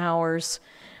long hours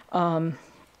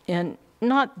and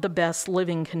not the best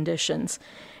living conditions.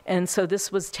 And so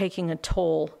this was taking a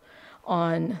toll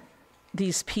on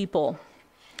these people.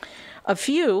 A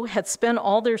few had spent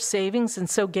all their savings and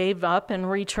so gave up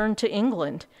and returned to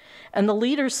England. And the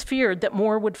leaders feared that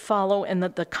more would follow and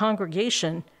that the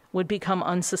congregation would become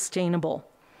unsustainable.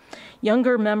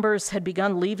 Younger members had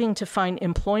begun leaving to find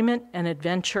employment and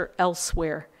adventure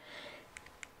elsewhere.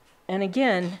 And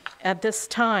again, at this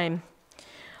time,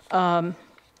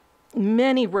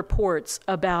 many reports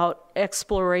about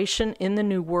exploration in the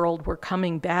New World were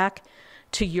coming back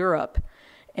to Europe.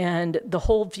 And the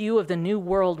whole view of the New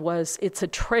World was it's a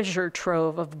treasure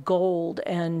trove of gold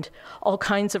and all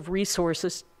kinds of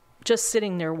resources just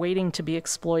sitting there waiting to be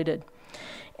exploited.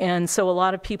 And so a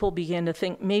lot of people began to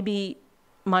think, maybe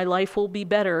my life will be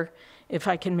better if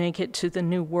I can make it to the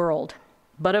New World.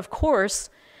 But of course,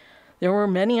 there were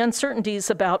many uncertainties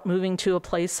about moving to a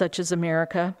place such as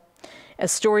America,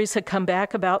 as stories had come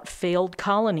back about failed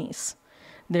colonies.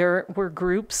 There were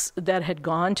groups that had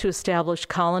gone to establish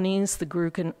colonies. The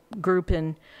group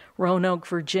in Roanoke,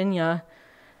 Virginia,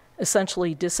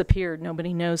 essentially disappeared.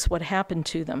 Nobody knows what happened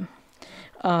to them.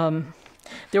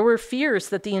 There were fears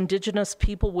that the indigenous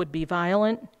people would be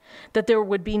violent, that there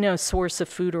would be no source of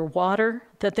food or water,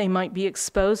 that they might be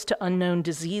exposed to unknown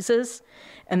diseases,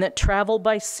 and that travel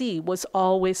by sea was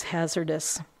always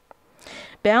hazardous.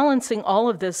 Balancing all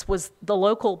of this was the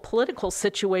local political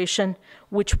situation,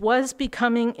 which was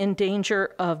becoming in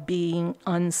danger of being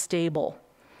unstable.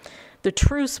 The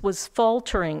truce was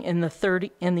faltering in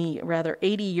the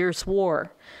 80 Years'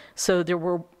 War. So there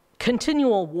were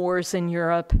continual wars in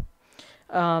Europe,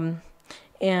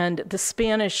 and the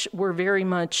Spanish were very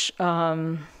much,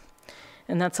 and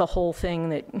that's a whole thing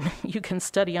that you can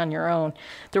study on your own,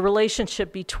 the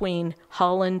relationship between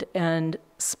Holland and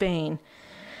Spain.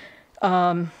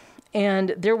 And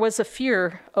there was a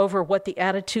fear over what the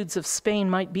attitudes of Spain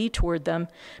might be toward them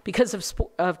because,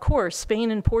 of course,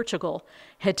 Spain and Portugal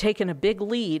had taken a big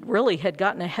lead, really had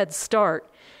gotten a head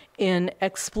start in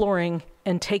exploring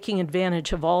and taking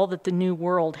advantage of all that the New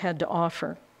World had to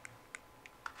offer.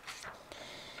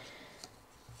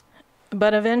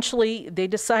 But eventually, they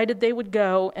decided they would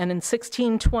go, and in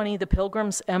 1620, the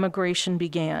Pilgrims' emigration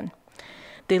began.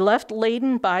 They left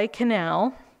Leyden by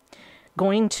canal,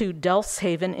 going to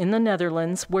Delfshaven in the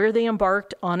Netherlands, where they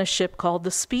embarked on a ship called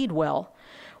the Speedwell,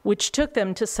 which took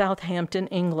them to Southampton,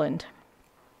 England.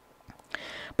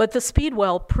 But the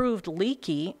Speedwell proved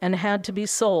leaky and had to be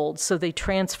sold, so they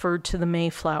transferred to the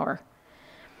Mayflower.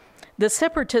 The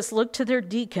Separatists looked to their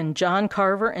deacon, John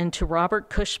Carver, and to Robert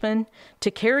Cushman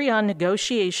to carry on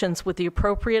negotiations with the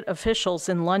appropriate officials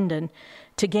in London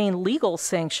to gain legal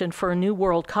sanction for a New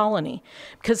World colony.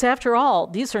 Because after all,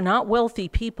 these are not wealthy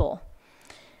people.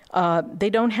 They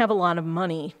don't have a lot of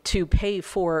money to pay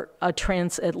for a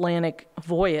transatlantic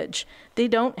voyage. They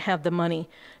don't have the money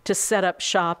to set up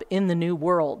shop in the New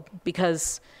World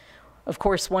because, of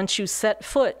course, once you set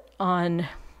foot on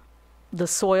the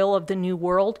soil of the New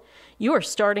World, you are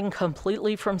starting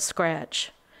completely from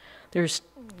scratch. There's,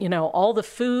 all the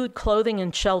food, clothing,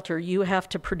 and shelter you have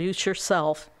to produce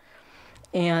yourself.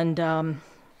 And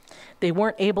they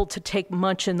weren't able to take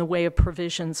much in the way of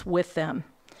provisions with them.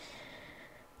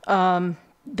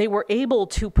 They were able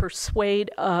to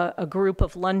persuade a group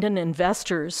of London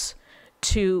investors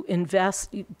to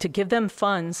invest, to give them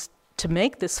funds to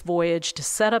make this voyage, to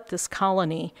set up this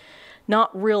colony, not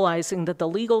realizing that the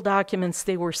legal documents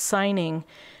they were signing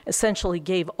essentially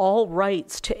gave all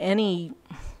rights to any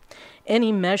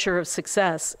measure of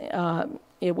success.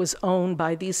 It was owned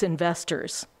by these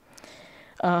investors.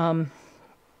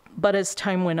 But as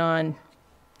time went on,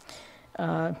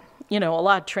 a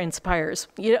lot transpires.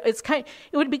 It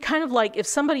would be kind of like if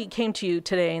somebody came to you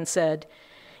today and said,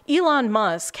 Elon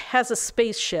Musk has a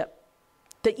spaceship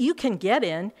that you can get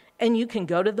in and you can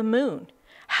go to the moon.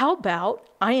 How about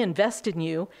I invest in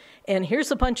you, and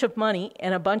here's a bunch of money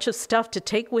and a bunch of stuff to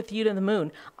take with you to the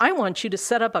moon. I want you to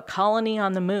set up a colony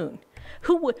on the moon.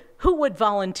 Who would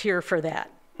volunteer for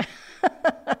that?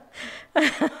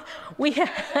 We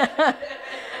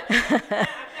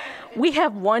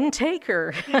have one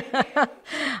taker.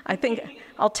 I think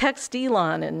I'll text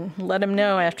Elon and let him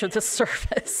know after the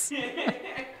service.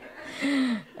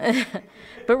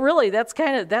 But really, that's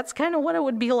kind of what it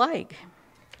would be like.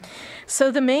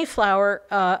 So the Mayflower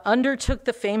undertook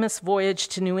the famous voyage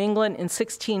to New England in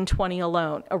 1620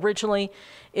 alone. Originally,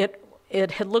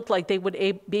 it had looked like they would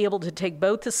be able to take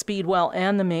both the Speedwell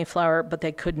and the Mayflower, but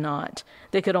they could not.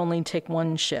 They could only take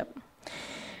one ship.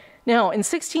 Now, in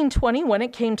 1620, when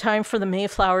it came time for the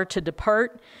Mayflower to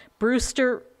depart,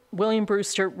 William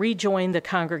Brewster rejoined the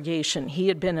congregation. He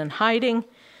had been in hiding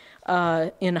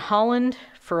in Holland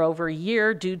for over a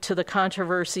year due to the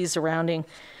controversies around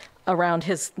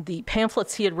the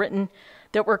pamphlets he had written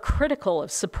that were critical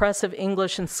of suppressive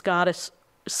English and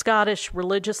Scottish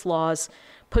religious laws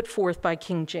put forth by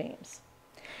King James.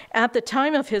 At the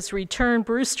time of his return,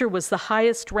 Brewster was the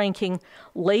highest-ranking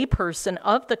layperson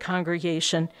of the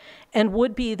congregation and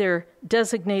would be their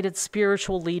designated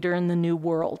spiritual leader in the New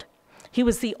World. He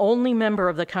was the only member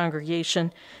of the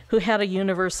congregation who had a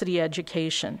university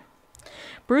education.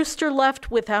 Brewster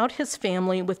left without his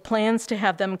family with plans to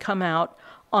have them come out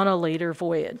on a later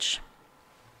voyage.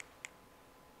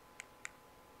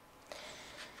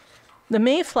 The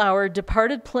Mayflower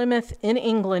departed Plymouth in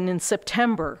England in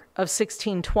September of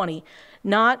 1620,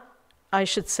 not, I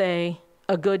should say,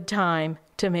 a good time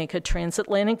to make a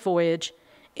transatlantic voyage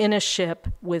in a ship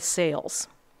with sails.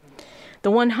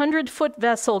 The 100-foot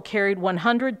vessel carried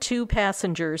 102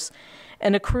 passengers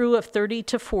and a crew of 30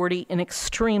 to 40 in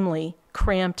extremely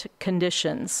cramped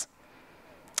conditions.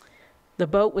 The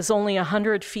boat was only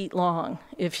 100 feet long.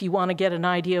 If you want to get an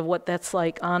idea of what that's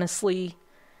like, honestly,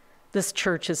 this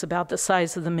church is about the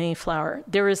size of the Mayflower.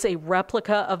 There is a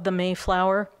replica of the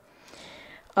Mayflower.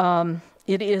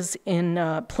 It is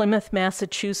in Plymouth,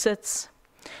 Massachusetts.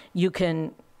 You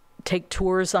can take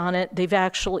tours on it.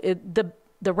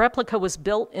 The replica was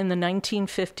built in the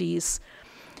 1950s,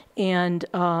 and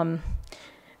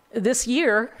this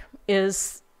year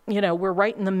is, we're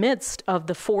right in the midst of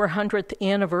the 400th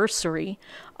anniversary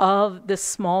of this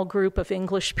small group of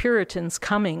English Puritans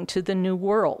coming to the New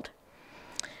World.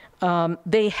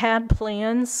 They had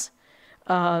plans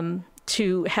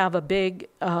to have a big,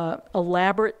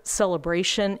 elaborate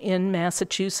celebration in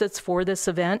Massachusetts for this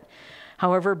event.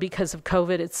 However, because of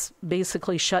COVID, it's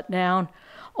basically shut down.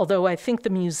 Although I think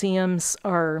the museums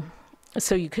are,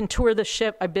 so you can tour the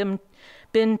ship. I've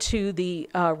been to the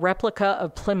replica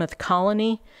of Plymouth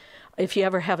Colony. If you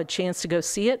ever have a chance to go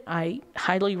see it, I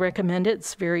highly recommend it.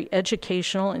 It's very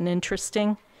educational and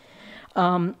interesting.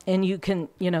 And you can,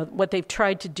 what they've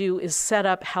tried to do is set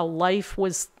up how life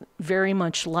was very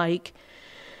much like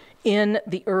in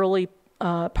the early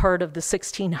part of the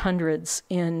 1600s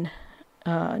in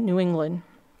New England.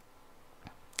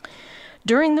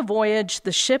 During the voyage,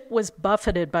 the ship was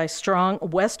buffeted by strong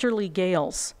westerly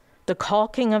gales. The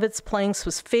caulking of its planks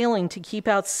was failing to keep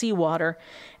out seawater,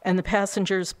 and the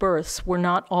passengers' berths were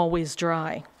not always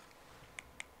dry.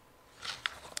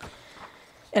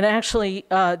 And actually,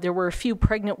 there were a few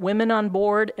pregnant women on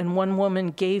board, and one woman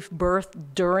gave birth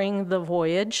during the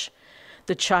voyage.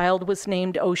 The child was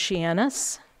named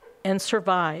Oceanus and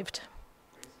survived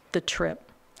the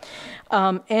trip.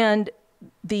 And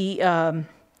the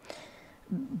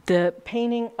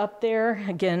painting up there,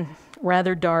 again,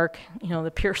 rather dark.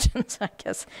 The Puritans, I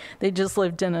guess, they just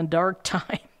lived in a dark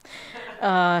time.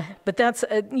 But that's,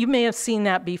 you may have seen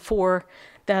that before.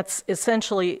 That's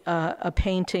essentially a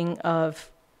painting of,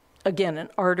 again, an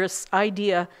artist's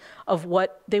idea of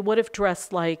what they would have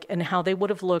dressed like and how they would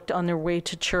have looked on their way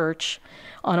to church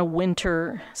on a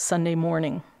winter Sunday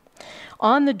morning.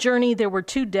 On the journey, there were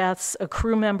 2 deaths, a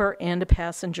crew member and a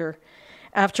passenger.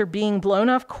 After being blown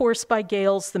off course by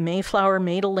gales, the Mayflower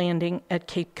made a landing at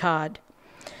Cape Cod.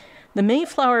 The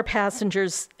Mayflower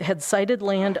passengers had sighted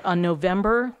land on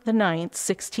November the 9th,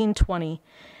 1620,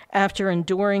 after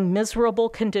enduring miserable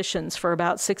conditions for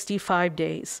about 65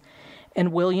 days,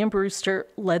 and William Brewster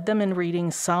led them in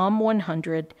reading Psalm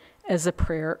 100 as a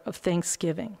prayer of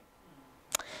thanksgiving.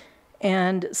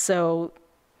 And so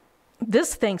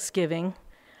this Thanksgiving,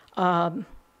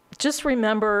 just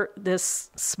remember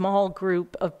this small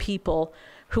group of people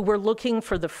who were looking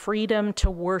for the freedom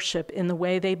to worship in the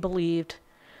way they believed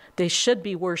they should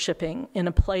be worshiping in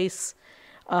a place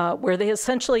where they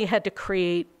essentially had to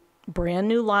create brand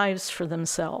new lives for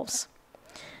themselves.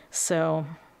 So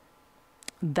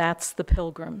that's the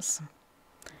Pilgrims.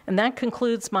 And that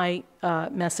concludes my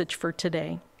message for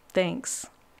today. Thanks.